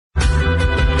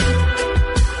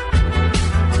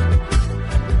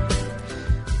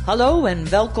Hallo en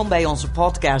welkom bij onze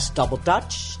podcast Double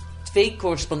Dutch. 2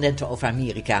 correspondenten over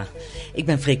Amerika. Ik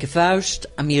ben Freke Vuist,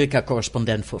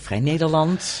 Amerika-correspondent voor Vrij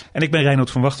Nederland. En ik ben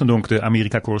Reinoud van Wachtendonk, de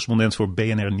Amerika-correspondent voor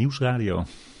BNR Nieuwsradio.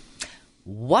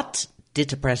 What did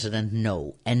the president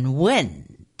know and when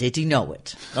did he know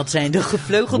it? Dat zijn de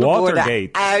gevleugelde woorden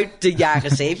uit de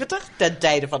jaren 70, ten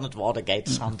tijde van het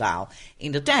Watergate-schandaal.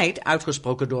 In de tijd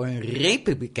uitgesproken door een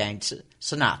republikeinse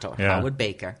senator, Howard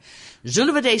Baker.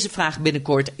 Zullen we deze vraag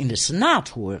binnenkort in de Senaat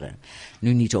horen?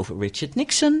 Nu niet over Richard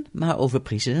Nixon, maar over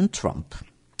president Trump.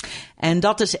 En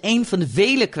dat is een van de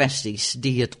vele kwesties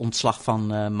die het ontslag van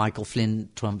Michael Flynn,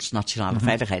 Trumps nationale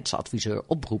veiligheidsadviseur,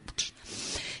 oproept.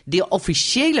 De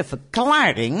officiële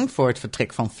verklaring voor het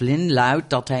vertrek van Flynn luidt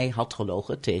dat hij had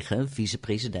gelogen tegen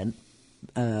vicepresident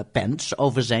Pence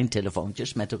over zijn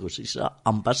telefoontjes met de Russische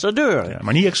ambassadeur. Ja,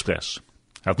 maar niet expres.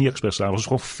 Hij had niet expres gedaan, er was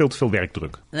gewoon veel te veel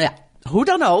werkdruk. Ja, hoe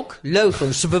dan ook,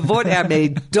 leugens. We worden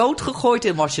ermee doodgegooid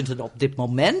in Washington op dit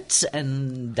moment.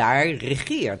 En daar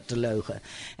regeert de leugen.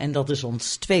 En dat is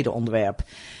ons tweede onderwerp.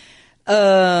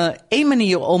 Een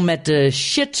manier om met de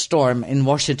shitstorm in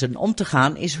Washington om te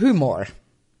gaan is humor.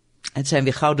 Het zijn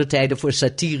weer gouden tijden voor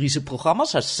satirische programma's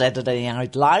zoals Saturday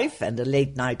Night Live en de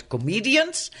Late Night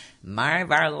Comedians. Maar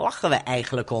waar lachen we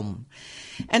eigenlijk om?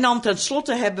 En dan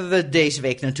tenslotte hebben we deze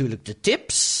week natuurlijk de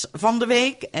tips van de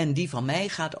week. En die van mij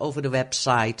gaat over de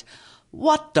website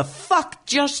What the fuck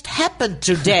just happened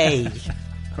today?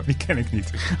 Die ken ik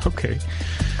niet. Oké.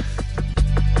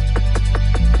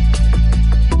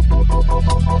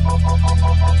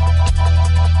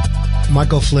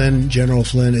 Michael Flynn, General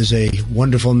Flynn, is a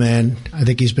wonderful man. I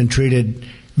think he's been treated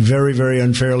very, very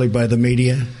unfairly by the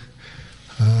media.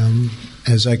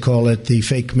 As I call it, the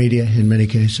fake media in many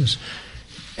cases.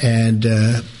 And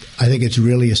I think it's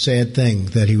really a sad thing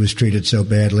that he was treated so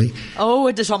badly. Oh,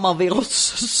 het is allemaal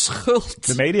wereldse schuld.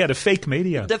 De media, de fake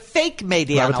media. De fake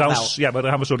media nog wel. Ja, maar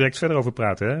daar gaan we zo direct verder over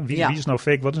praten. Hè? Wie is nou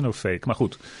fake, wat is nou fake? Maar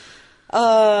goed.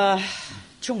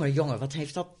 Jongen, wat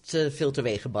heeft dat veel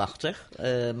teweeg gebracht,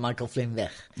 hè? Michael Flynn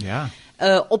weg. Ja.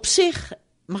 Op zich,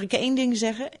 mag ik 1 ding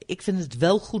zeggen? Ik vind het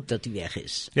wel goed dat hij weg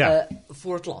is. Ja.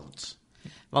 Voor het land.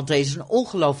 Want hij is een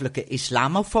ongelofelijke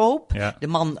islamofoob. Ja. De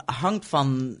man hangt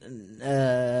van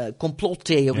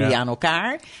complottheorieën aan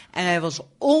elkaar. En hij was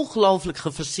ongelooflijk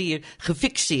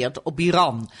gefixeerd op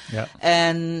Iran. Ja.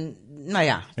 En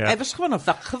hij was gewoon een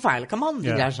gevaarlijke man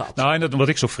die daar zat. Nou, en wat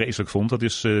ik zo vreselijk vond, dat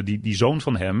is die zoon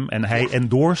van hem. En hij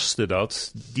endorste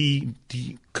dat.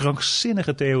 Die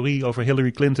krankzinnige theorie over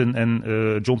Hillary Clinton en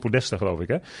John Podesta, geloof ik.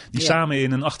 Hè? Die samen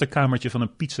in een achterkamertje van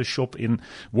een pizzashop in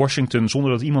Washington,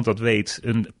 zonder dat iemand dat weet,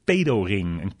 een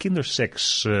pedoring, een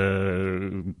kinderseks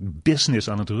business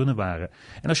aan het runnen waren.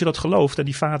 En als je dat gelooft, en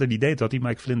die vader die deed dat, die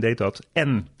Mike Flynn deed dat,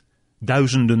 en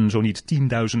duizenden, zo niet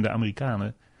 10.000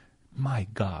 Amerikanen. My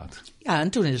God. Ja, en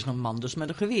toen is er een man dus met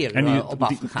een geweer op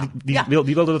afgegaan.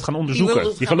 Die wilde het gaan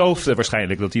onderzoeken. Die geloofde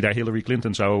waarschijnlijk dat hij daar Hillary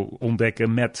Clinton zou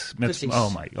ontdekken met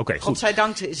oh my. Oké, goed.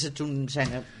 Godzijdank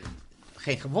zijn er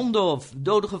geen gewonden of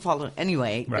doden gevallen.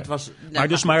 Anyway, Right. het was...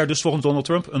 Maar dus volgens Donald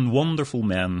Trump een wonderful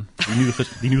man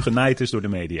die nu genaaid is door de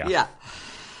media. Ja.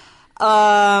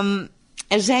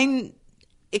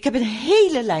 Ik heb een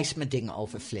hele lijst met dingen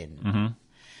over Flynn.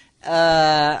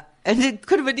 En dit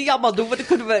kunnen we niet allemaal doen, want daar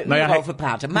kunnen we nog over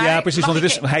praten. Maar ja, precies,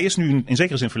 want hij is nu in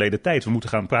zekere zin verleden tijd. We moeten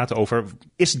gaan praten over,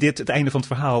 is dit het einde van het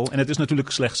verhaal? En het is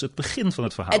natuurlijk slechts het begin van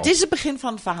het verhaal. Het is het begin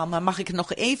van het verhaal, maar mag ik er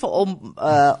nog even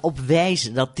op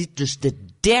wijzen dat dit dus de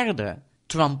derde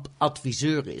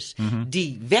Trump-adviseur is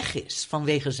die weg is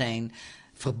vanwege zijn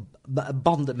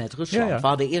banden met Rusland. Ja. We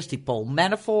hadden eerst die Paul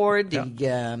Manafort, die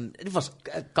was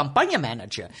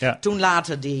campagnemanager. Ja. Toen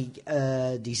later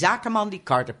die zakenman, die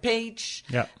Carter Page.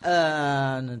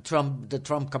 Ja. De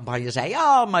Trump-campagne zei,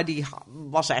 ja, maar die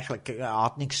was eigenlijk,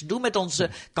 had niks te doen met onze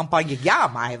campagne. Ja,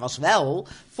 maar hij was wel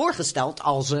voorgesteld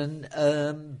als een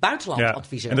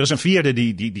buitenlandadviseur. En er is een vierde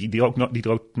die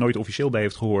er ook nooit officieel bij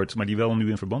heeft gehoord, maar die wel nu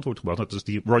in verband wordt gebracht. Dat is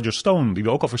die Roger Stone, die we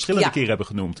ook al verschillende keren hebben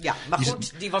genoemd. Ja, maar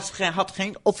goed, die had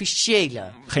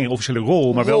geen officiële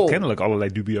rol, maar wel kennelijk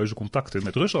allerlei dubieuze contacten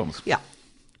met Rusland. Ja,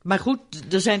 maar goed,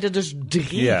 er zijn er dus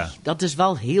 3. Ja. Dat is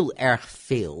wel heel erg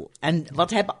veel. En wat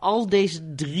hebben al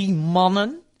deze 3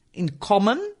 mannen in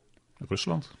common?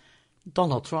 Rusland.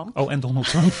 Donald Trump. Oh, en Donald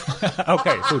Trump. Oké,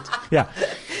 goed. Ja.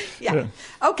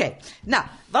 Oké. Nou,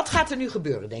 wat gaat er nu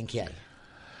gebeuren, denk jij?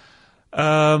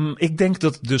 Ik denk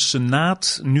dat de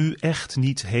Senaat nu echt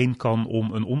niet heen kan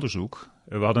om een onderzoek.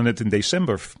 We hadden het in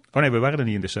december. Oh nee, we waren er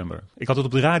niet in december. Ik had het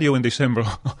op de radio in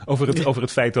december over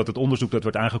het feit dat het onderzoek dat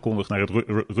werd aangekondigd naar het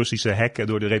Russische hacken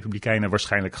door de Republikeinen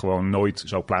waarschijnlijk gewoon nooit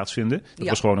zou plaatsvinden. Dat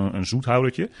was gewoon een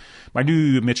zoethoudertje. Maar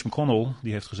nu Mitch McConnell,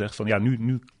 die heeft gezegd van ja,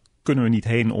 nu kunnen we niet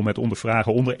heen om het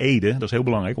ondervragen onder ede. Dat is heel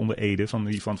belangrijk, onder ede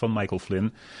van Michael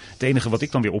Flynn. Het enige wat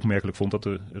ik dan weer opmerkelijk vond, dat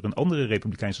er een andere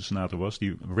Republikeinse senator was,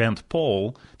 die Rand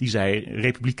Paul, die zei,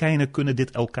 Republikeinen kunnen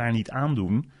dit elkaar niet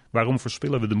aandoen. Waarom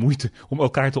verspillen we de moeite om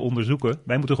elkaar te onderzoeken?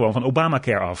 Wij moeten gewoon van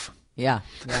Obamacare af. Ja,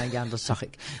 dat zag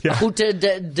ik. Ja. Maar goed,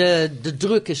 de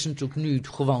druk is natuurlijk nu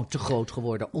gewoon te groot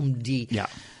geworden om die... Ja.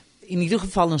 In ieder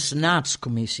geval een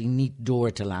senaatscommissie niet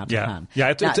door te laten gaan.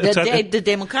 Ja, de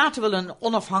Democraten willen een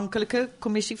onafhankelijke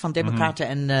commissie van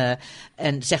Democraten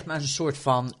en zeg maar een soort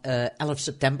van 11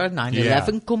 september,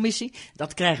 9/11 commissie.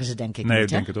 Dat krijgen ze denk ik niet. Nee, ik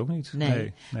denk het ook niet.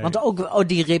 Nee. Want ook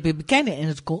die Republikeinen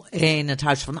in het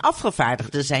Huis van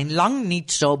Afgevaardigden zijn lang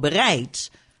niet zo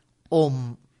bereid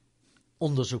om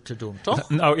onderzoek te doen, toch?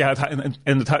 Nou ja,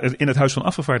 in het Huis van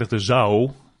Afgevaardigden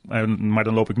zou... Maar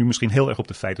dan loop ik nu misschien heel erg op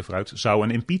de feiten vooruit. Zou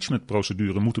een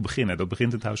impeachmentprocedure moeten beginnen. Dat begint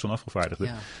in het Huis van Afgevaardigden.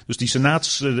 Ja. Dus die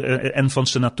senaats en van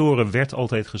senatoren werd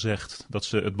altijd gezegd dat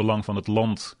ze het belang van het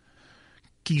land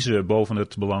kiezen boven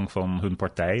het belang van hun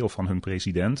partij of van hun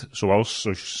president. Zoals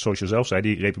je zelf zei,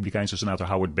 die Republikeinse senator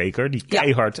Howard Baker, die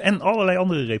keihard, en allerlei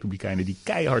andere Republikeinen die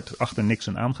keihard achter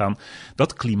Nixon aangaan.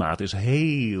 Dat klimaat is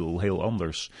heel, heel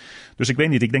anders. Dus ik weet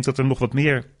niet, ik denk dat er nog wat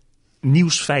meer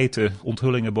nieuwsfeiten,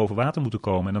 onthullingen boven water moeten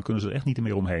komen. En dan kunnen ze er echt niet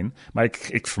meer omheen. Maar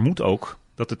ik vermoed ook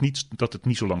dat het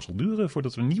niet zo lang zal duren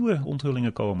voordat er nieuwe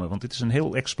onthullingen komen. Want dit is een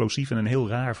heel explosief en een heel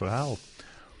raar verhaal.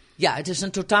 Ja, het is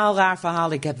een totaal raar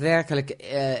verhaal. Ik heb werkelijk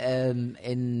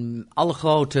in alle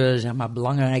grote, zeg maar,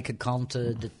 belangrijke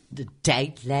kranten de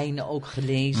tijdlijnen ook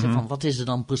gelezen. Van wat is er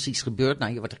dan precies gebeurd?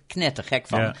 Nou, je wordt er knettergek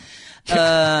van.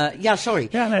 Ja, sorry.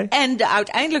 Ja, nee. En de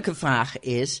uiteindelijke vraag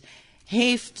is,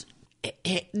 heeft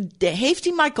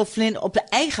die Michael Flynn op de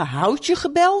eigen houtje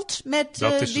gebeld met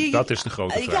dat is de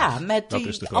grote vraag. Ja, met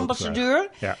die ambassadeur.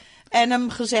 Ja. En hem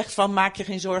gezegd van, maak je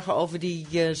geen zorgen over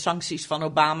die sancties van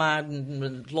Obama,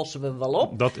 dat lossen we wel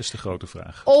op. Dat is de grote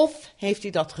vraag. Of heeft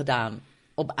hij dat gedaan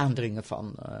op aandringen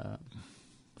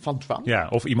van Trump? Ja,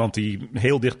 of iemand die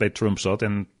heel dicht bij Trump zat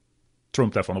en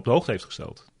Trump daarvan op de hoogte heeft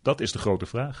gesteld. Dat is de grote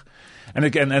vraag.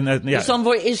 Dus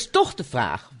dan is toch de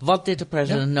vraag, what did the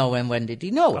president know and when did he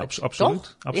know it?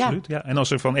 Absoluut. Ja. En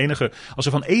als er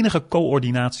van enige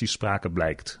coördinatie sprake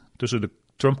blijkt tussen de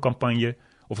Trump-campagne,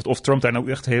 of Trump daar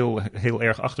nou echt heel, heel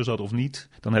erg achter zat of niet,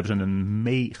 dan hebben ze een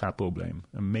megaprobleem.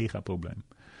 Een megaprobleem.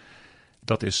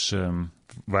 Dat is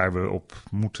waar we op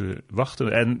moeten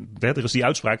wachten. En er is die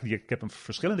uitspraak, ik heb hem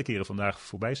verschillende keren vandaag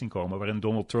voorbij zien komen, waarin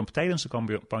Donald Trump tijdens de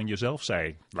campagne zelf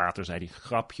zei. Later zei hij,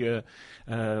 grapje,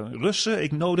 Russen,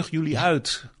 ik nodig jullie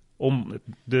uit om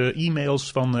de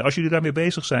e-mails van, als jullie daarmee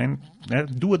bezig zijn,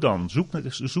 doe het dan.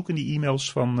 Zoek in die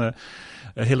e-mails van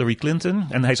Hillary Clinton.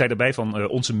 En hij zei daarbij van,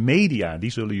 onze media,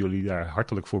 die zullen jullie daar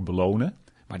hartelijk voor belonen.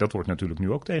 Maar dat wordt natuurlijk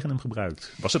nu ook tegen hem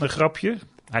gebruikt. Was het een grapje?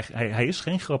 Hij is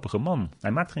geen grappige man.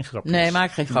 Hij maakt geen grapjes. Nee, hij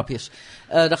maakt geen grapjes.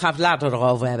 Daar gaan we het later nog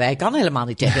over hebben. Hij kan helemaal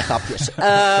niet tegen grapjes.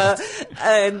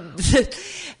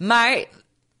 Maar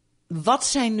wat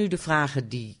zijn nu de vragen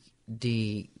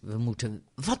die we moeten...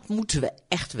 Wat moeten we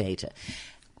echt weten?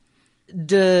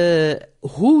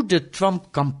 Hoe de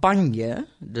Trump-campagne,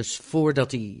 dus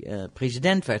voordat hij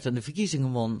president werd en de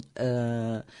verkiezingen won,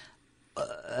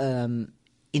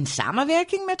 in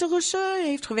samenwerking met de Russen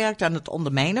heeft gewerkt aan het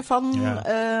ondermijnen van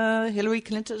Hillary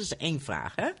Clinton. Dat is één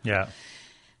vraag, hè? Ja.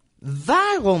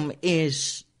 Waarom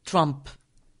is Trump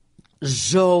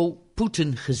zo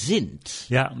Poetin-gezind?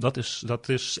 Ja, dat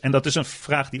is een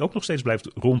vraag die ook nog steeds blijft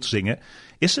rondzingen.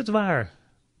 Is het waar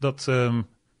dat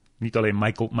niet alleen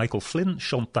Michael Flynn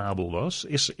chantabel was?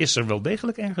 Is er wel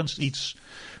degelijk ergens iets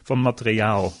van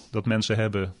materiaal dat mensen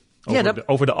hebben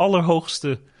over de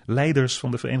allerhoogste leiders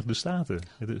van de Verenigde Staten?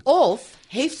 Of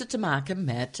heeft het te maken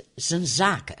met zijn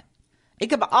zaken? Ik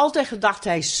heb altijd gedacht,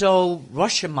 hij is zo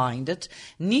Russia-minded.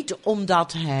 Niet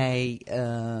omdat hij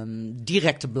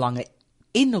directe belangen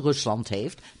in Rusland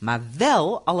heeft, maar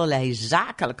wel allerlei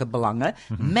zakelijke belangen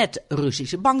met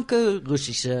Russische banken,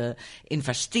 Russische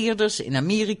investeerders in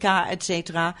Amerika, et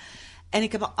cetera. En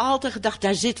ik heb altijd gedacht,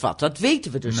 daar zit wat. Dat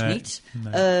weten we dus niet.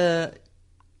 Nee.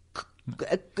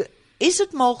 Is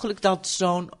het mogelijk dat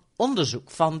zo'n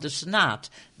onderzoek van de Senaat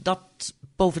dat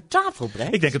boven tafel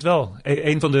brengt? Ik denk het wel.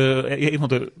 Een van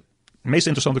de meest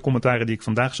interessante commentaren die ik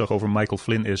vandaag zag over Michael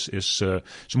Flynn is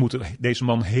ze moeten deze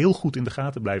man heel goed in de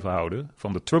gaten blijven houden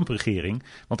van de Trump-regering.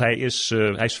 Want hij is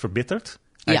verbitterd.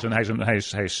 Hij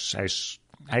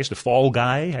is de fall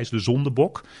guy, hij is de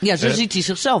zondebok. Ja, zo ziet hij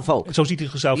zichzelf ook. Zo ziet hij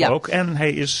zichzelf ook. En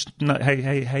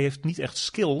hij heeft niet echt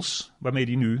skills waarmee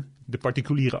hij nu de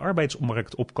particuliere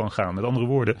arbeidsmarkt op kan gaan. Met andere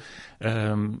woorden,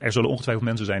 er zullen ongetwijfeld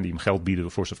mensen zijn die hem geld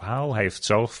bieden voor zijn verhaal. Hij heeft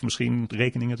zelf misschien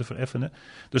rekeningen te vereffenen.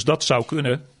 Dus dat zou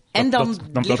kunnen. En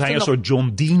dat hij een soort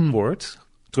John Dean wordt,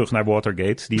 terug naar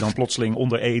Watergate, die dan plotseling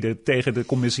onder ede tegen de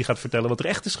commissie gaat vertellen wat er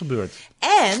echt is gebeurd.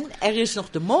 En er is nog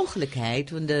de mogelijkheid,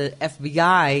 want de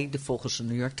FBI, volgens de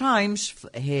New York Times,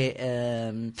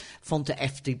 vond de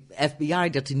FBI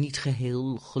dat hij niet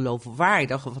geheel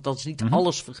geloofwaardig, of althans niet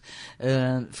alles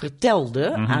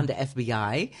vertelde aan de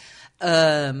FBI.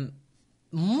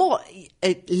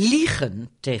 Liegen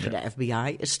tegen de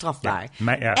FBI is strafbaar.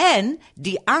 En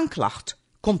die aanklacht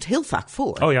komt heel vaak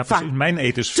voor. Oh ja, precies. Mijn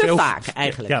eet is te vaak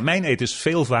eigenlijk. Ja, mijn eet is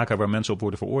veel vaker waar mensen op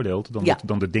worden veroordeeld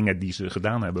dan de dingen die ze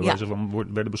gedaan hebben, waar ze van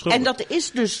werden beschuldigd.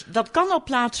 En dat kan al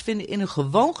plaatsvinden in een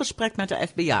gewoon gesprek met de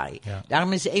FBI. Ja.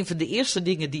 Daarom is een van de eerste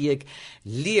dingen die ik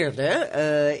leerde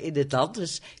in dit land,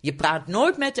 dus je praat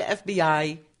nooit met de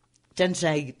FBI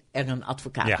tenzij er een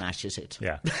advocaat naast je zit.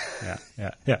 Ja.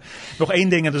 Nog één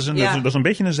ding, dat is een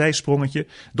beetje een zijsprongetje.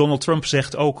 Donald Trump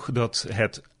zegt ook dat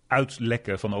het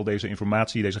uitlekken van al deze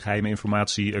informatie, deze geheime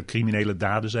informatie, criminele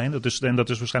daden zijn. Dat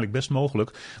is waarschijnlijk best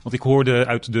mogelijk. Want ik hoorde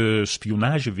uit de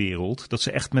spionagewereld dat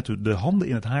ze echt met de handen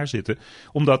in het haar zitten,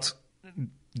 omdat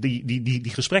die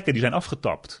gesprekken die zijn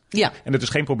afgetapt. Ja. En het is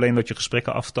geen probleem dat je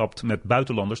gesprekken aftapt met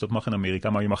buitenlanders. Dat mag in Amerika,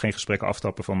 maar je mag geen gesprekken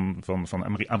aftappen van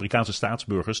Amerikaanse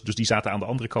staatsburgers. Dus die zaten aan de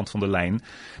andere kant van de lijn.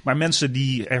 Maar mensen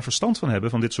die er verstand van hebben,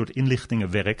 van dit soort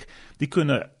inlichtingenwerk, die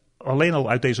kunnen alleen al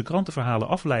uit deze krantenverhalen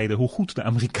afleiden hoe goed de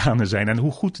Amerikanen zijn en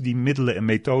hoe goed die middelen en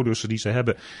methodes die ze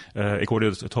hebben. Ik hoorde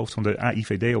het hoofd van de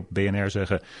AIVD op BNR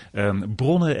zeggen,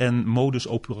 bronnen en modus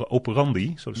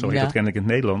operandi, zo heet dat kennelijk in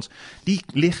het Nederlands, die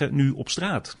liggen nu op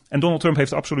straat. En Donald Trump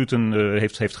heeft absoluut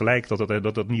heeft gelijk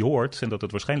dat niet hoort en dat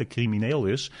het waarschijnlijk crimineel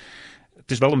is.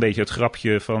 Het is wel een beetje het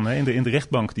grapje van in de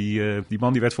rechtbank. Die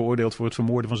man die werd veroordeeld voor het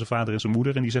vermoorden van zijn vader en zijn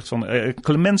moeder. En die zegt van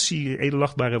clementie,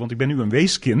 edelachtbare, want ik ben nu een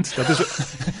weeskind.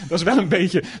 Dat is wel een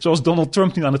beetje zoals Donald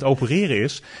Trump nu aan het opereren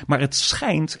is. Maar het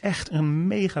schijnt echt een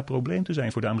mega probleem te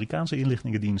zijn voor de Amerikaanse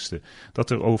inlichtingendiensten. Dat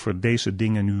er over deze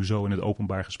dingen nu zo in het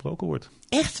openbaar gesproken wordt.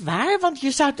 Echt waar? Want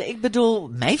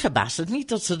mij verbaast het niet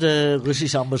dat ze de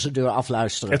Russische ambassadeur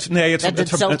afluisteren.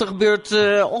 Hetzelfde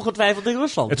gebeurt ongetwijfeld in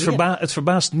Rusland. Het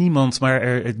verbaast niemand, maar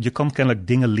je kan kennelijk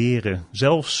dingen leren.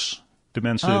 Zelfs de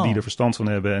mensen die er verstand van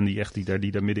hebben en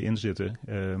die daar middenin zitten.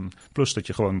 Plus dat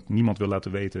je gewoon niemand wil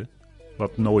laten weten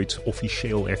wat nooit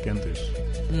officieel erkend is.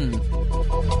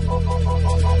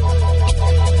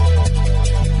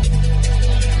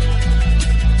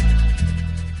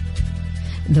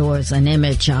 There was an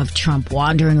image of Trump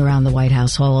wandering around the White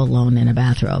House all alone in a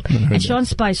bathrobe. And Sean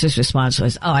Spicer's response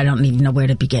was, I don't even know where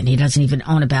to begin. He doesn't even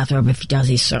own a bathrobe. If he does,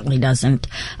 he certainly doesn't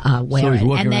wear it.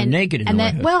 And then naked in the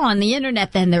White House. On the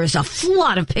internet, then there's a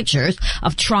flood of pictures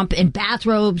of Trump in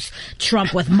bathrobes,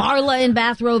 Trump with Marla in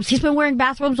bathrobes. He's been wearing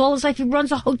bathrobes all his life. He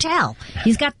runs a hotel.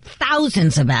 He's got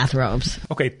thousands of bathrobes.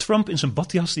 Oké, Trump in zijn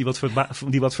badjas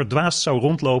die wat verdwaasd zou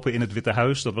rondlopen in het Witte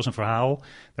Huis. Dat was een verhaal.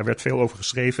 Daar werd veel over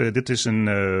geschreven. Dit is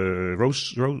een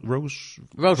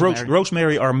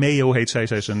Rosemary Armeo heet zij.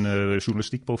 Zij is een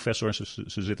journalistiek professor.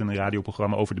 Ze zit in een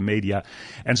radioprogramma over de media.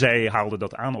 En zij haalde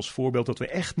dat aan als voorbeeld dat we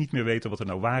echt niet meer weten wat er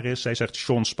nou waar is. Zij zegt,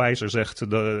 Sean Spicer zegt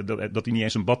dat hij niet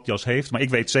eens een badjas heeft. Maar ik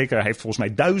weet zeker, hij heeft volgens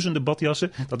mij duizenden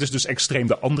badjassen. Dat is dus extreem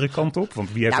de andere kant op.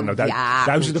 Want wie heeft er nou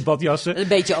duizenden badjassen? Een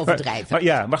beetje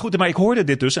overdrijven. Maar ik hoorde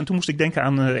dit dus. En toen moest ik denken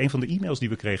aan een van de e-mails die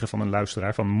we kregen van een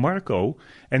luisteraar, van Marco.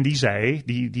 En die zei,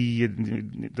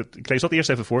 ik lees dat eerst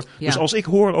even voor. Ja. Dus als ik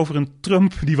hoor over een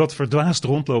Trump die wat verdwaasd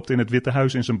rondloopt in het Witte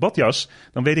Huis in zijn badjas,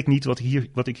 dan weet ik niet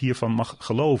wat ik hiervan mag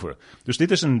geloven. Dus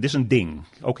dit is een ding.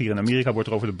 Ook hier in Amerika wordt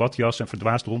er over de badjas en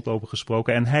verdwaasd rondlopen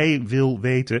gesproken. En hij wil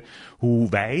weten hoe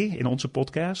wij in onze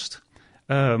podcast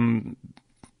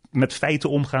met feiten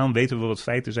omgaan. Weten we wat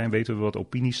feiten zijn? Weten we wat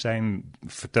opinies zijn?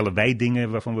 Vertellen wij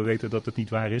dingen waarvan we weten dat het niet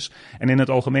waar is? En in het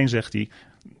algemeen zegt hij,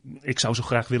 ik zou zo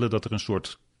graag willen dat er een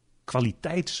soort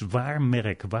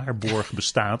waarborg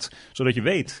bestaat, zodat je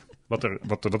weet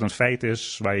wat een feit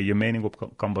is, waar je je mening op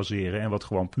kan baseren en wat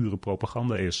gewoon pure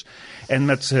propaganda is. En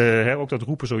met ook dat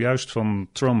roepen zojuist van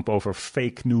Trump over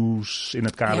fake news in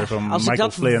het kader van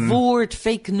Michael Flynn. Als ik dat woord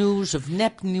fake news of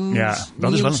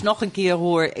nepnieuws nog een keer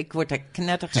hoor, ik word er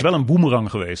knettergek. Het is wel een boemerang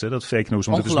geweest, dat fake news,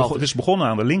 want het is begonnen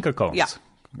aan de linkerkant. Ja.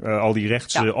 Al die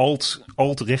rechtse,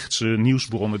 alt-rechtse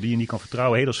nieuwsbronnen die je niet kan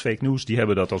vertrouwen. Dat is fake news. Die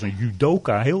hebben dat als een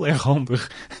judoka heel erg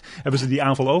handig. Hebben ze die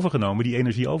aanval overgenomen, die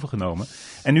energie overgenomen.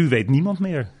 En nu weet niemand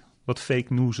meer wat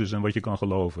fake news is en wat je kan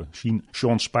geloven.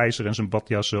 Sean Spicer en zijn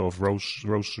badjassen of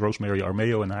Rosemary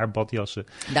Armeo en haar badjassen.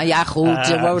 Nou ja, goed.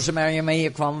 Rosemary Armeo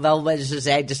kwam wel. Ze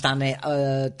zei, er staan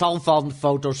tal van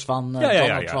foto's van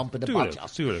Donald Trump in de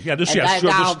badjas. Tuurlijk. Ja, dus daar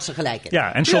had ze gelijk in.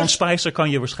 Ja, en Sean Spicer kan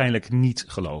je waarschijnlijk niet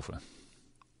geloven.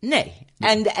 Nee.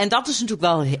 En dat is natuurlijk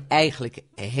wel eigenlijk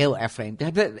heel erg vreemd.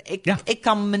 Ik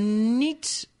kan me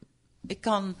niet...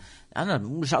 dan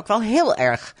zou ik wel heel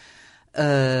erg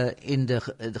in de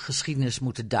geschiedenis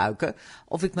moeten duiken.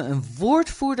 Of ik me een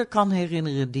woordvoerder kan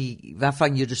herinneren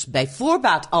waarvan je dus bij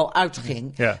voorbaat al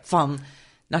uitging van...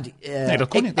 nee, dat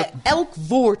kon niet. Elk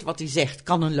woord wat hij zegt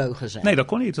kan een leugen zijn. Nee, dat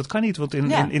kon niet. Dat kan niet. Want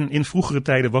in vroegere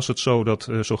tijden was het zo dat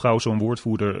zo gauw zo'n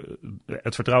woordvoerder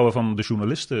het vertrouwen van de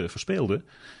journalisten verspeelde,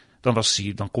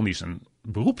 dan kon hij zijn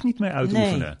beroep niet meer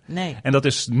uitoefenen. Nee. En dat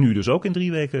is nu dus ook in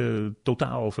 3 weken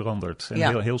totaal veranderd.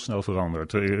 En heel snel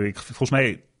veranderd. Volgens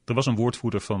mij, er was een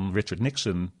woordvoerder van Richard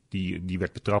Nixon, die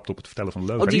werd betrapt op het vertellen van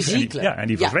leugen. En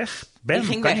die was weg. Die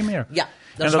ging weg. Niet meer. Ja,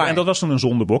 en dat was toen een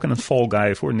zondebok en een fall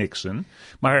guy voor Nixon.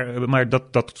 Maar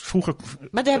dat vroeger...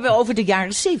 Maar daar hebben we over de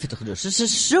jaren 70 dus. Dat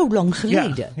is zo lang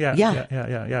geleden.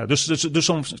 Ja. Dus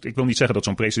soms, ik wil niet zeggen dat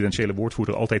zo'n presidentiële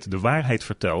woordvoerder altijd de waarheid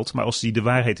vertelt. Maar als hij de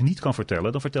waarheid niet kan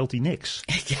vertellen, dan vertelt hij niks.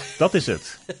 Dat is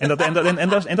het. En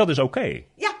dat is oké.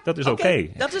 Ja, dat is oké.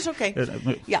 Dat is oké.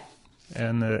 Ja.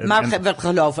 Maar we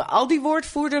geloven al die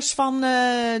woordvoerders van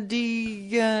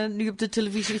die nu op de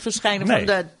televisie verschijnen van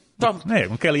de Trump. Nee,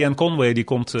 want Kellyanne Conway die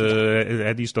komt,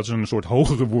 dat is een soort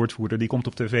hogere woordvoerder, die komt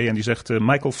op tv en die zegt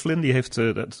Michael Flynn die heeft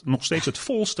nog steeds het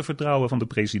volste vertrouwen van de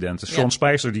president. Sean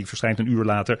Spicer die verschijnt een uur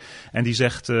later en die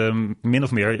zegt min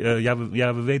of meer,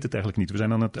 we weten het eigenlijk niet. We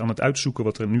zijn aan het uitzoeken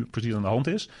wat er nu precies aan de hand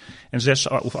is. En 6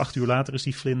 of 8 uur later is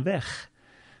die Flynn weg.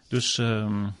 Dus,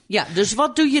 dus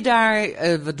wat doe je daar?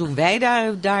 Wat doen wij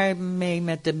daarmee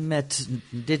met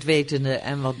dit wetende?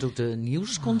 En wat doet de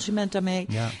nieuwsconsument daarmee?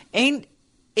 Ja.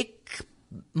 Ik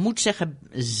moet zeggen,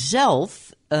 zelf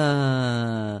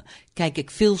kijk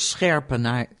ik veel scherper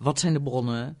naar wat zijn de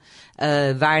bronnen?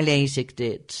 Waar lees ik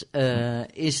dit?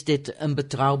 Is dit een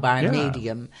betrouwbaar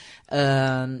medium?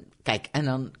 Kijk, en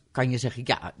dan kan je zeggen,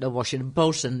 de Washington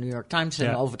Post en de New York Times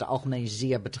zijn over het algemeen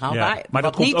zeer betrouwbaar. Ja, maar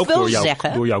wat dat komt niet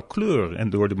ook door jouw kleur en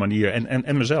door de manier,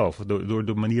 en mezelf, door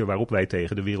de manier waarop wij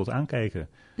tegen de wereld aankijken.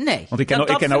 Nee. Want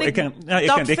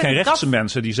ik ken rechtse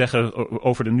mensen die zeggen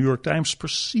over de New York Times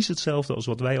precies hetzelfde als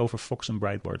wat wij over Fox en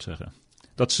Breitbart zeggen.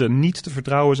 Dat ze niet te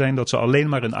vertrouwen zijn, dat ze alleen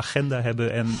maar een agenda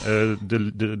hebben en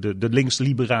de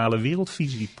links-liberale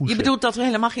wereldvisie pushen. Je bedoelt dat er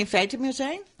helemaal geen feiten meer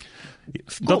zijn?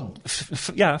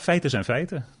 Feiten zijn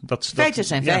feiten. Feiten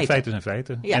zijn feiten. Feiten zijn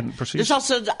feiten. Ja. En precies. Dus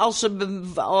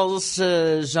als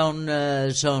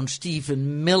zo'n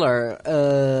Stephen Miller,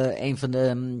 een van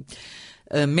de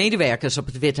medewerkers op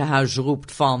het Witte Huis,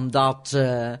 roept van dat...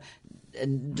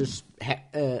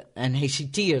 en hij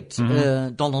citeert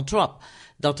Donald Trump...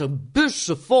 dat er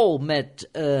bussen vol met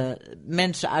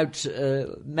mensen uit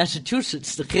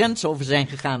Massachusetts de grens over zijn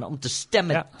gegaan om te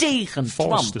stemmen tegen Trump.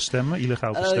 Vals te stemmen,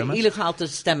 illegaal te stemmen. Illegaal te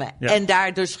stemmen. Ja. En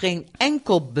daar dus geen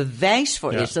enkel bewijs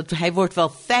voor is. Hij wordt wel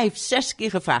 5, 6 keer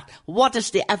gevraagd. What is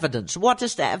the evidence? What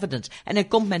is the evidence? En hij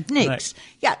komt met niks. Nee.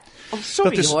 Ja,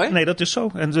 sorry hoor. Nee, dat is zo.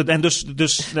 En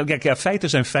dus kijk, feiten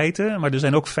zijn feiten, maar er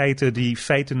zijn ook feiten die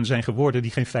feiten zijn geworden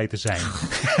die geen feiten zijn.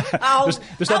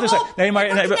 Dus dat is... Nee, maar...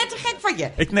 Ik word net te gek van je.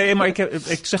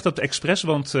 Ik zeg dat expres,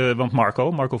 want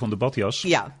Marco van de Badjas,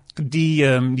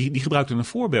 die gebruikte een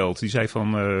voorbeeld. Die zei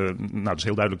van, het is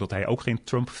heel duidelijk dat hij ook geen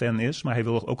Trump-fan is, maar hij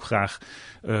wil ook graag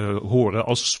horen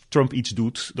als Trump iets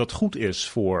doet dat goed is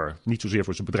voor, niet zozeer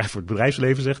voor zijn bedrijf, voor het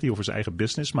bedrijfsleven, zegt hij, of voor zijn eigen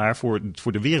business, maar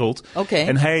voor de wereld. Okay.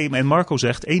 En Marco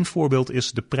zegt, 1 voorbeeld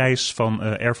is de prijs van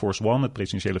Air Force One, het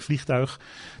presidentiële vliegtuig,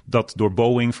 dat door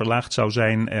Boeing verlaagd zou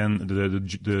zijn en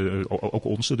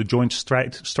de Joint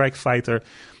Strike Fighter,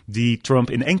 die Trump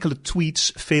in enkele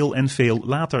tweets veel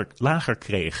lager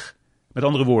kreeg. Met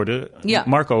andere woorden,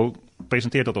 Marco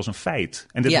presenteert dat als een feit.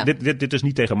 En dit is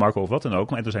niet tegen Marco of wat dan ook,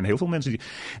 maar er zijn heel veel mensen die...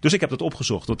 Dus ik heb dat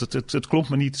opgezocht, want het klonk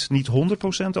me niet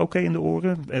 100% oké in de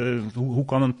oren. Hoe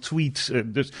kan een tweet...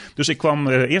 Dus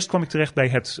eerst kwam ik terecht bij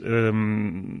het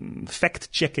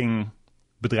fact-checking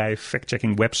bedrijf,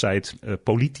 fact-checking website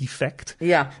PolitiFact.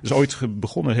 Ja. Dat is ooit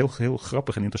begonnen, heel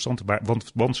grappig en interessant,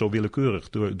 want zo willekeurig,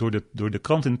 door de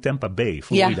krant in Tampa Bay,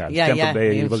 Florida. Tampa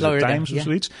Bay, was het Times of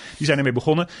zoiets. Die zijn ermee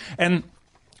begonnen. En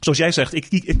zoals jij zegt,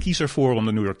 ik kies ervoor om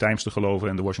de New York Times te geloven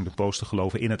en de Washington Post te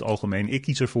geloven in het algemeen. Ik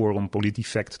kies ervoor om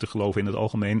PolitiFact te geloven in het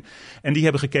algemeen. En die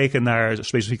hebben gekeken naar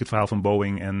specifiek het verhaal van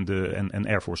Boeing en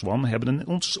Air Force One. Hebben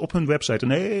ons op hun website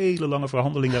een hele lange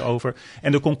verhandeling daarover.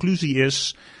 En de conclusie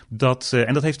is dat,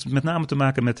 en dat heeft met name te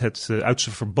maken met het uit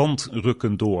zijn verband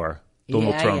rukken door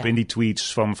Donald Trump in die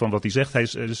tweets van wat hij zegt.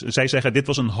 Zij zeggen, dit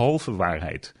was een halve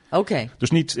waarheid. Oké.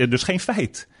 Dus geen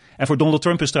feit. En voor Donald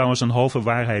Trump is trouwens een halve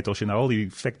waarheid als je naar al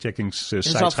die fact-checking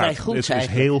sites gaat. Het is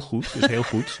heel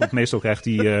goed. Want meestal krijgt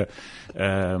hij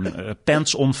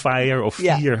pants on fire of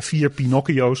vier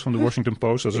Pinocchio's van de Washington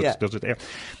Post.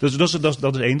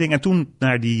 Dat is één ding. En toen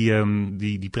naar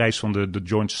die prijs van de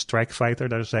Joint Strike Fighter,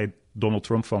 daar zei Donald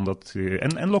Trump van dat,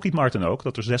 en Lockheed Martin ook,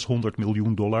 dat er $600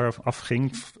 miljoen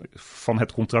afging van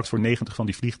het contract voor 90 van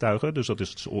die vliegtuigen. Dus dat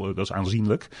is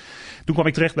aanzienlijk. Toen kwam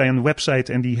ik terecht bij een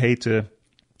website en die heette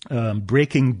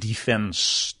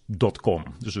breakingdefense.com.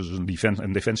 Dus een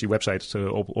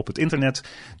defensiewebsite op het internet.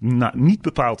 Nou, niet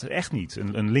bepaald, echt niet.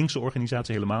 Een linkse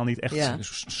organisatie helemaal niet. Echt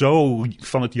zo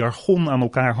van het jargon aan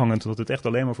elkaar hangend dat het echt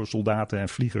alleen maar voor soldaten en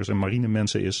vliegers en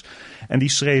marinemensen is. En die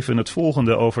schreven het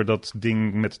volgende over dat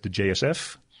ding met de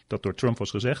JSF. Dat door Trump was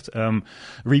gezegd.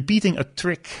 Repeating a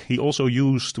trick he also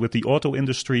used with the auto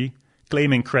industry.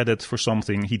 Claiming credit for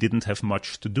something he didn't have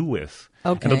much to do with.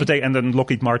 Okay. En dat betekent, en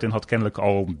Lockheed Martin had kennelijk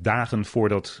al dagen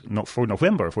voor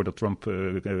november, voordat Trump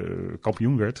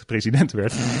president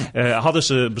werd, hadden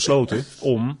ze besloten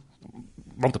om,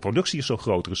 want de productie is zo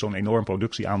groot, er is zo'n enorm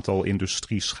productieaantal,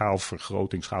 industrie,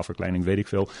 schaalvergroting, schaalverkleining, weet ik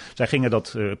veel. Zij gingen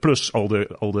dat, plus al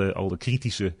de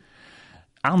kritische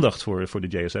aandacht voor de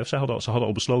JSF. Ze hadden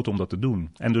al besloten om dat te doen.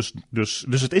 En dus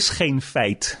het is geen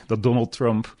feit dat Donald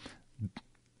Trump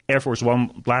Air Force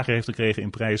One lager heeft gekregen in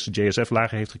prijs, JSF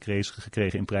lager heeft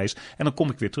gekregen in prijs. En dan kom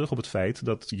ik weer terug op het feit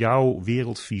dat jouw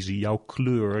wereldvisie, jouw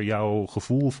kleur, jouw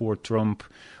gevoel voor Trump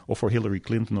of voor Hillary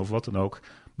Clinton of wat dan ook,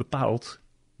 bepaalt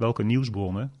welke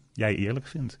nieuwsbronnen jij eerlijk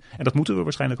vindt. En dat moeten we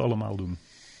waarschijnlijk allemaal doen.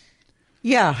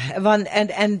 Ja,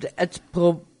 en het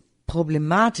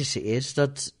problematische is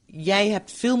dat jij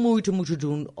hebt veel moeite moeten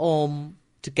doen om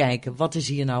te kijken, wat is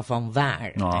hier nou van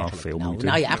waar? Nou, veel moeite.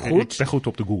 Nou ja, goed. Ik ben goed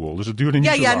op de Google, dus het duurde niet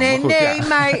zo lang.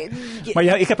 Maar je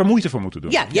hebt er moeite voor moeten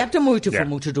doen. Ja, je hebt er moeite voor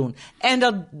moeten doen. En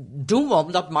dat doen we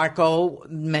omdat Marco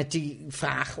met die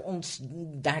vraag ons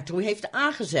daartoe heeft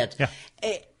aangezet. Ja.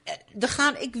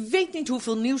 Ik weet niet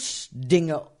hoeveel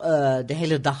nieuwsdingen de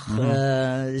hele dag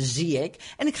zie ik.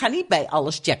 En ik ga niet bij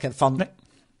alles checken van... Nee.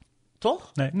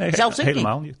 Toch? Nee, zelfs ik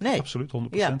helemaal niet. Nee. Absoluut, 100%.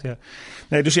 Ja.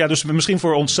 Nee, dus misschien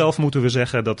voor onszelf moeten we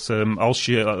zeggen dat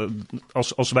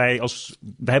wij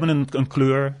hebben een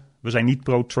kleur, we zijn niet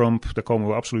pro-Trump, daar komen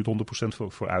we absoluut 100%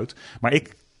 voor uit. Maar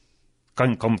ik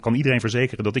kan iedereen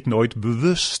verzekeren dat ik nooit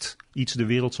bewust iets de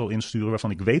wereld zal insturen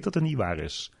waarvan ik weet dat het niet waar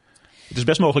is. Het is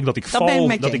best mogelijk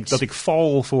dat ik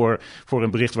val voor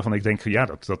een bericht waarvan ik denk, ja,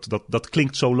 dat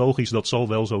klinkt zo logisch, dat zal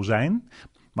wel zo zijn.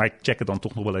 Maar ik check het dan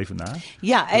toch nog wel even na.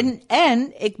 Ja,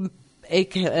 en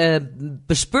ik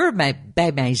bespeur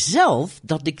bij mijzelf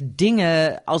dat ik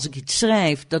dingen, als ik iets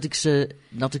schrijf, dat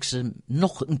ik ze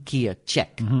nog een keer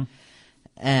check. Mm-hmm.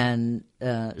 En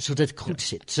zodat ik goed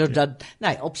zit. Zodat,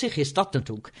 op zich is dat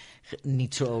natuurlijk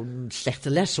niet zo'n slechte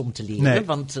les om te leren. Nee.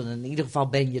 Want in ieder geval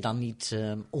ben je dan niet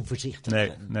onvoorzichtig.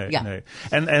 Nee.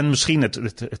 En misschien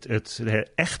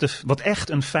wat echt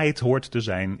een feit hoort te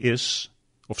zijn is,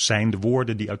 of zijn de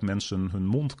woorden die uit mensen hun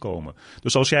mond komen.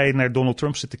 Dus als jij naar Donald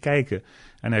Trump zit te kijken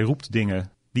en hij roept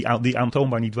dingen die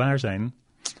aantoonbaar niet waar zijn.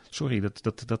 Sorry,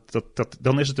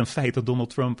 dan is het een feit dat Donald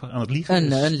Trump aan het liegen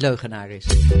is. Een leugenaar is.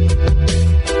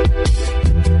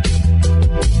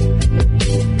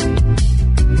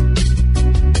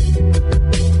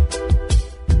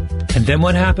 And then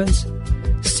what happens?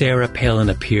 Sarah Palin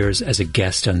appears as a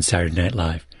guest on Saturday Night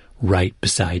Live, right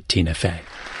beside Tina Fey.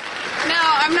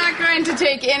 I'm not going to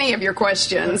take any of your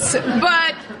questions,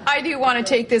 but I do want to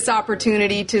take this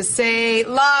opportunity to say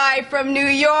live from New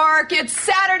York, it's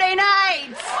Saturday night!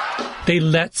 They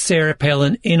let Sarah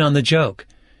Palin in on the joke,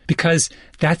 because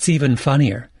that's even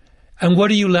funnier. And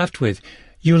what are you left with?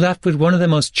 You're left with one of the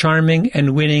most charming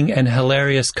and winning and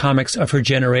hilarious comics of her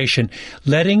generation,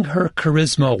 letting her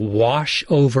charisma wash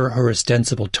over her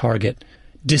ostensible target,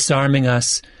 disarming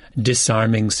us,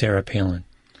 disarming Sarah Palin.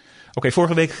 Oké,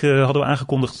 vorige week hadden we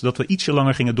aangekondigd dat we ietsje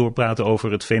langer gingen doorpraten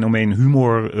over het fenomeen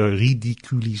humor,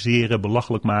 ridiculiseren,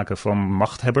 belachelijk maken van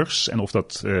machthebbers. En of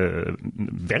dat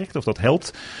werkt, of dat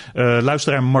helpt.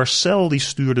 Luisteraar Marcel die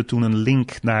stuurde toen een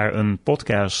link naar een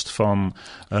podcast van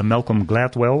Malcolm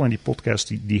Gladwell. En die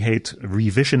podcast die heet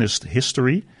Revisionist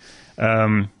History.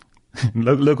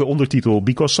 Leuke ondertitel.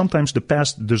 Because sometimes the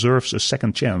past deserves a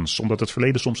second chance. Omdat het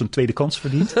verleden soms een tweede kans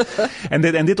verdient.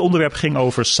 en dit onderwerp ging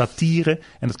over satire.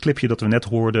 En het clipje dat we net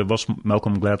hoorden was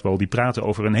Malcolm Gladwell. Die praatte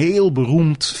over een heel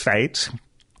beroemd feit.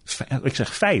 Ik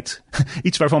zeg feit.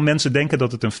 Iets waarvan mensen denken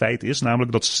dat het een feit is.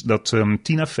 Namelijk dat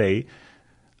Tina Fey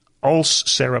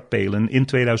als Sarah Palin in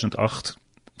 2008...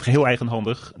 geheel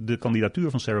eigenhandig de kandidatuur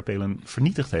van Sarah Palin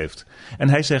vernietigd heeft. En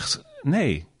hij zegt,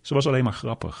 nee, Ze was alleen maar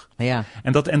grappig. Ja.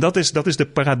 En dat is de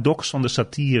paradox van de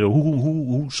satire.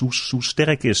 Hoe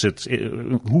sterk is het?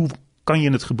 Hoe kan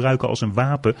je het gebruiken als een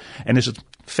wapen? En is het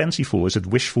fanciful? Is het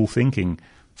wishful thinking?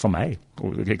 Van mij.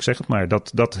 Ik zeg het maar.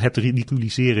 Dat het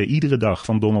ridiculiseren iedere dag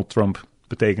van Donald Trump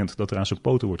betekent dat er aan zijn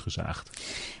poten wordt gezaagd.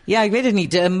 Ja, ik weet het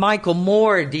niet. Michael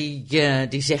Moore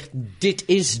die zegt, dit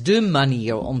is de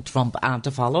manier om Trump aan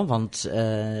te vallen. Want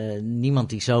niemand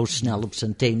die zo snel op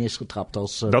zijn teen is getrapt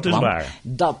als dat Trump. Is waar.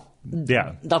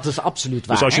 Dat is absoluut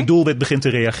waar. Dus als je doelwit begint te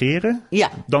reageren, ja.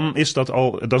 Dan is dat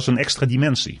is een extra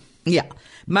dimensie. Ja,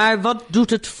 maar wat doet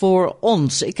het voor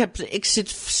ons? Ik zit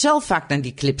zelf vaak naar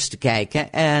die clips te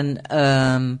kijken. En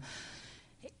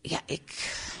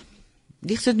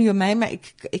ligt het nu aan mij, maar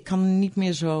ik kan niet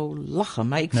meer zo lachen.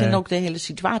 Maar ik vind ook de hele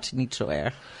situatie niet zo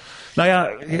erg. Nou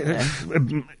ja,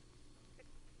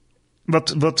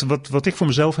 wat ik voor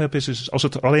mezelf heb is als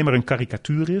het alleen maar een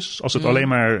karikatuur is, als het alleen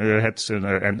maar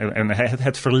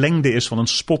het verlengde is van een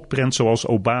spotprent zoals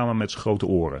Obama met zijn grote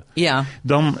oren,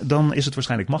 dan is het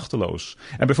waarschijnlijk machteloos.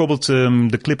 En bijvoorbeeld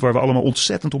de clip waar we allemaal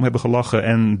ontzettend om hebben gelachen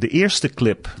en de eerste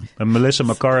clip, Melissa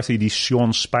McCarthy die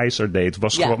Sean Spicer deed,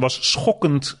 was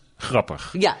schokkend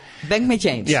grappig. Ja, ben ik met je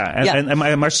eens. Ja,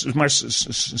 maar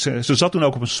ze zat toen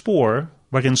ook op een spoor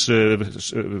waarin ze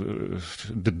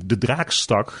de draak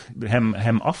stak,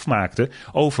 hem afmaakte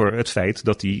over het feit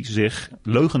dat hij zich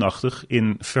leugenachtig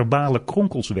in verbale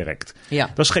kronkels werkt. Ja.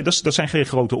 Dat zijn geen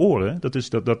grote oren.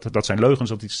 Dat zijn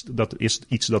leugens. Dat is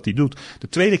iets dat hij doet. De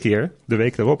tweede keer, de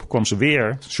week daarop, kwam ze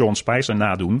weer Sean Spicer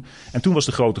nadoen. En toen was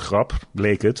de grote grap,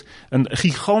 bleek het, een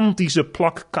gigantische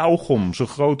plak kauwgom. Zo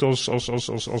groot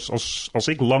als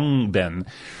ik lang ben.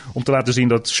 Om te laten zien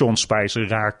dat Sean Spicer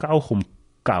raar kauwgom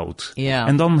koud. Ja.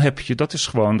 En dan heb je, dat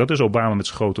is Obama met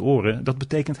zijn grote oren. Dat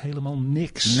betekent helemaal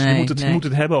niks. Nee, je moet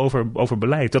het hebben over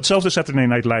beleid. Datzelfde Saturday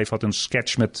Night Live had een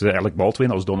sketch met Alec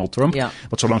Baldwin als Donald Trump. Ja.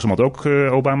 Wat zo langzamerhand ook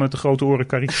Obama met de grote oren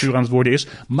karikatuur aan het worden is.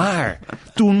 Maar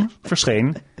toen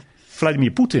verscheen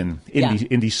Vladimir Poetin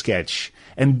in die sketch.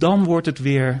 En dan wordt het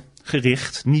weer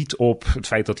gericht niet op het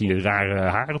feit dat hij een rare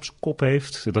haar op zijn kop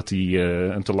heeft, dat hij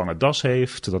een te lange das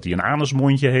heeft, dat hij een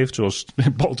anusmondje heeft, zoals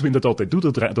Baldwin dat altijd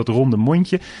doet, dat ronde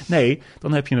mondje. Nee,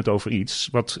 dan heb je het over iets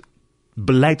wat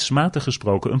beleidsmatig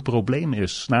gesproken een probleem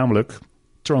is, namelijk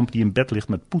Trump die in bed ligt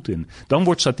met Poetin. Dan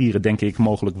wordt satire, denk ik,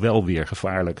 mogelijk wel weer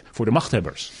gevaarlijk voor de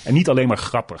machthebbers. En niet alleen maar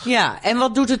grappig. Ja, en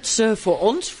wat doet het voor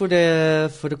ons, voor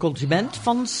de consument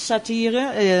van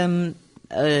satire?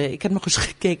 Ik heb nog eens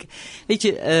gekeken. Weet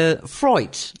je,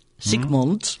 Freud,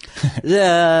 Sigmund.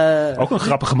 Ook een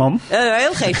grappige man.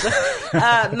 Heel geestig.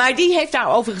 Maar die heeft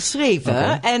daarover geschreven.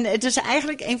 Okay. En het is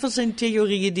eigenlijk een van zijn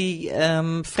theorieën die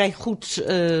vrij goed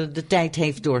de tijd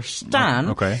heeft doorstaan.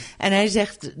 Okay. En hij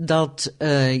zegt dat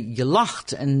je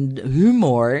lacht en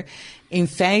humor in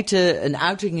feite een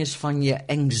uiting is van je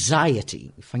anxiety,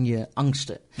 van je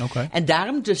angsten. Okay. En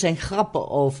daarom zijn grappen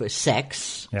over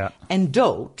seks en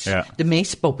dood de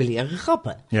meest populaire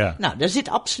grappen. Ja. Nou, daar zit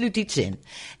absoluut iets in.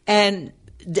 En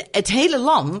het hele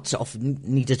land, of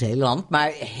niet het hele land,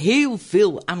 maar heel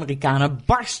veel Amerikanen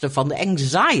barsten van de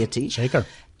anxiety. Zeker.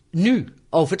 Nu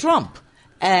over Trump.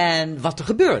 En wat er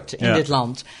gebeurt in dit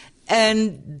land.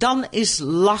 En dan is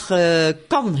lachen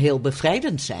kan heel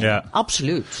bevrijdend zijn. Ja.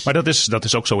 Absoluut. Maar dat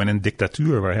is ook zo in een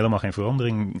dictatuur waar helemaal geen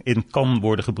verandering in kan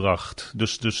worden gebracht.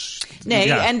 Dus nee,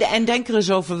 ja. En denk er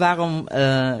eens over waarom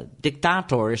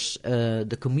dictators,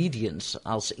 de comedians,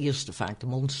 als eerste vaak de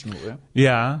mond snoeren.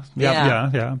 Ja.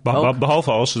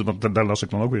 Behalve als, want daar las ik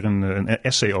dan ook weer een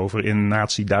essay over in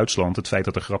Nazi-Duitsland. Het feit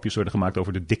dat er grapjes werden gemaakt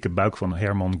over de dikke buik van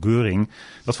Hermann Göring.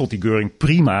 Dat vond die Göring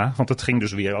prima, want het ging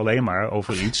dus weer alleen maar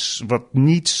over iets wat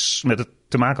niets met het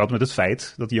te maken had met het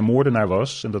feit dat hij een moordenaar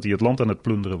was en dat hij het land aan het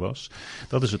plunderen was.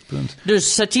 Dat is het punt.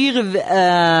 Dus satire,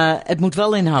 het moet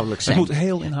wel inhoudelijk zijn. Het moet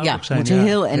heel inhoudelijk zijn. Het moet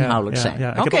heel inhoudelijk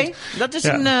zijn. Oké, dat is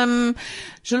een...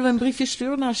 Zullen we een briefje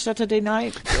sturen naar Saturday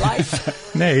Night Live?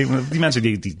 Nee, die mensen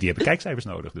die hebben kijkcijfers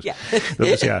nodig. Dus. Ja. Dat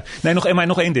is, Nee,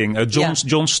 nog één ding.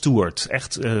 Jon Stewart.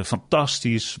 Echt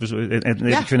fantastisch. En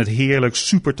ik vind het heerlijk.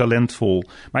 Super talentvol.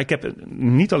 Maar ik heb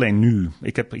niet alleen nu.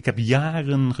 Ik heb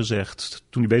jaren gezegd,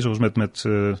 toen hij bezig was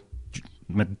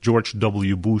met George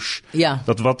W. Bush. Ja.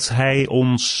 Dat wat hij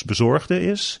ons bezorgde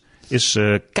is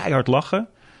keihard lachen.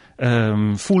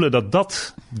 Voelen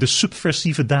dat de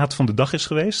subversieve daad van de dag is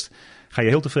geweest. Ga je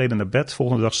heel tevreden naar bed.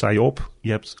 Volgende dag sta je op.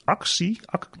 Je hebt actie.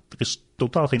 Er is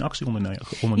totaal geen actie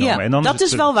ondernomen. Ja, en dan dat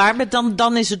is wel waar. Maar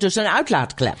dan is het dus een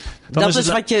uitlaatklep. Dat is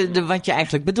wat je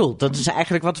eigenlijk bedoelt. Dat is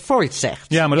eigenlijk wat Freud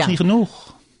zegt. Ja, maar dat is niet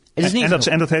genoeg.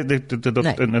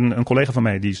 Een collega van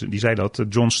mij die zei dat.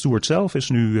 Jon Stewart zelf is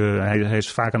nu, hij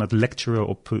is vaak aan het lecturen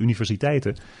op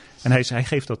universiteiten. En hij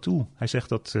geeft dat toe. Hij zegt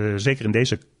dat zeker in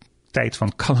deze tijd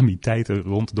van calamiteiten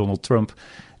rond Donald Trump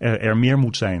er meer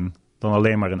moet zijn dan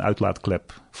alleen maar een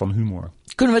uitlaatklep van humor.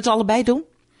 Kunnen we het allebei doen?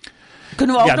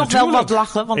 Kunnen we ook nog natuurlijk. Wel wat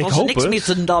lachen? Want als er niks meer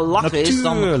te lachen is,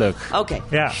 dan... Natuurlijk. Oké.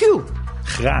 Ja.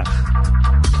 Graag.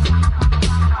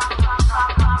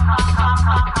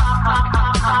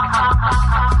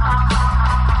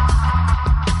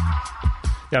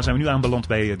 Ja, zijn we nu aanbeland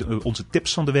bij onze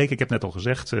tips van de week. Ik heb net al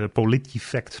gezegd,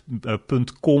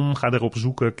 politifact.com. Ga daarop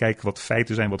zoeken. Kijk wat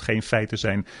feiten zijn, wat geen feiten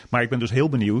zijn. Maar ik ben dus heel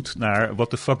benieuwd naar what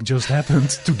the fuck just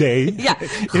happened today. Ja,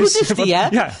 goed is die, hè?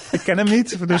 Ja, ik ken hem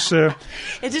niet. Dus,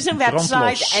 het is een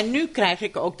website en nu krijg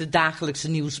ik ook de dagelijkse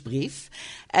nieuwsbrief.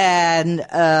 En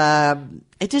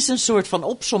het is een soort van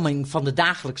opsomming van de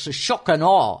dagelijkse shock en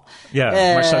awe. Ja,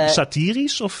 maar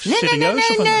satirisch of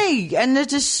serieus? Nee. En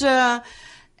het is...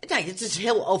 het is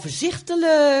heel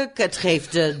overzichtelijk. Het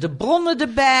geeft de bronnen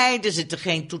erbij. Er zitten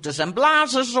geen toeters en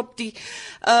blazers op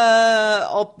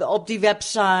die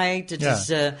website.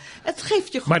 Het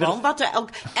geeft je gewoon wat er elk...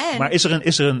 Maar is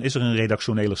er een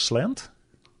redactionele slant?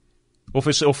 Of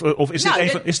is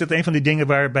dit een van die dingen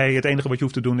waarbij het enige wat je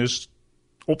hoeft te doen is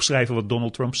opschrijven wat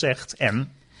Donald Trump zegt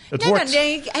en...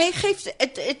 Nee, hij geeft.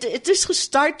 Het is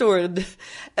gestart door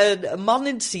een man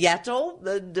in Seattle,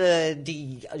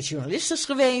 die journalist is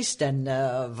geweest en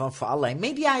voor allerlei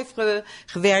media heeft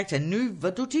gewerkt. En nu,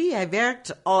 wat doet hij? Hij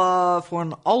werkt voor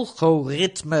een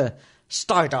algoritme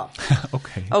start-up.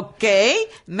 Oké.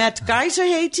 Matt Keiser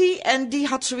heet hij. En die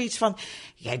had zoiets van...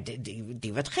 Ja,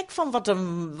 die werd gek van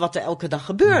wat er elke dag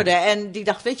gebeurde. En die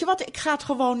dacht, weet je wat, ik ga het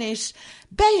gewoon eens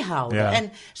bijhouden. Ja.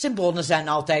 En zijn bronnen zijn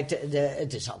altijd...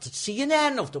 het is altijd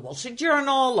CNN of The Wall Street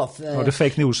Journal of... de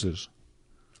fake news dus.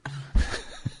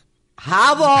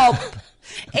 Hou op!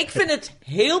 Ik vind het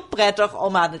heel prettig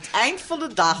om aan het eind van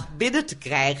de dag binnen te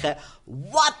krijgen...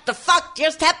 What the fuck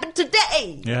just happened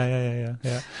today? Ja.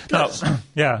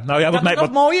 Wat mij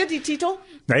nog mooier, die titel?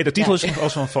 Nee, de titel is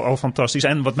al fantastisch.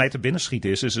 En wat mij te binnen schiet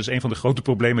is een van de grote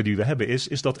problemen die we hebben...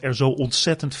 is dat er zo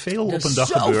ontzettend veel op een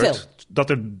dag gebeurt...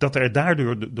 Dat er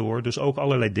daardoor dus ook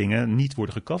allerlei dingen niet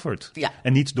worden gecoverd. Ja.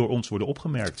 En niet door ons worden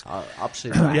opgemerkt.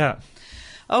 Absoluut. Ja.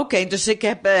 Oké, dus ik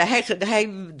heb,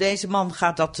 deze man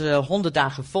gaat dat 100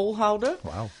 dagen volhouden.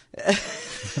 Wauw.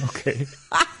 Oké.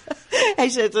 Hij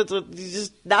zegt dat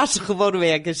naast zijn gewone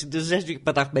werk is hij er 6 uur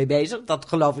per dag mee bezig. Dat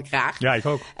geloof ik graag. Ja, ik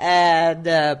ook. En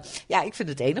ik vind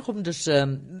het enig om dus...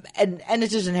 en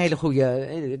het is een hele goede...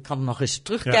 Ik kan nog eens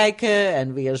terugkijken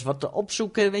en weer eens wat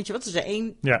opzoeken. Weet je wat, er is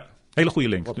één... Ja, hele goede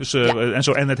link. Dus,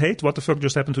 en het heet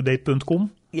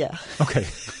whatthefuckjusthappenedtoday.com? Ja. Oké.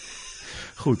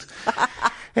 Goed.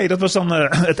 Hey, dat was dan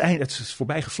het einde. Het is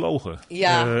voorbij gevlogen.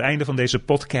 Ja. Einde van deze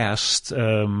podcast.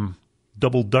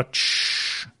 Double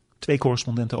Dutch. 2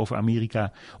 correspondenten over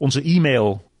Amerika. Onze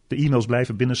e-mail. De e-mails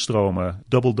blijven binnenstromen.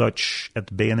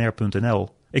 doubledutch@bnr.nl.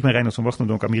 Ik ben Reinhard van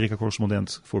Wachtendonk,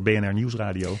 Amerika-correspondent voor BNR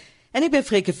Nieuwsradio. En ik ben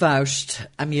Freke Vuist,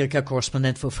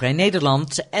 Amerika-correspondent voor Vrij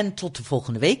Nederland. En tot de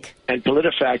volgende week. And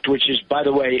PolitiFact, which is, by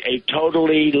the way, a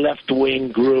totally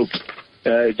left-wing group.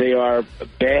 They are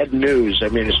bad news. I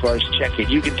mean, as far as checking,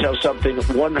 you can tell something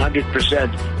 100%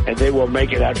 and they will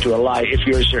make it out to a lie if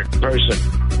you're a certain person.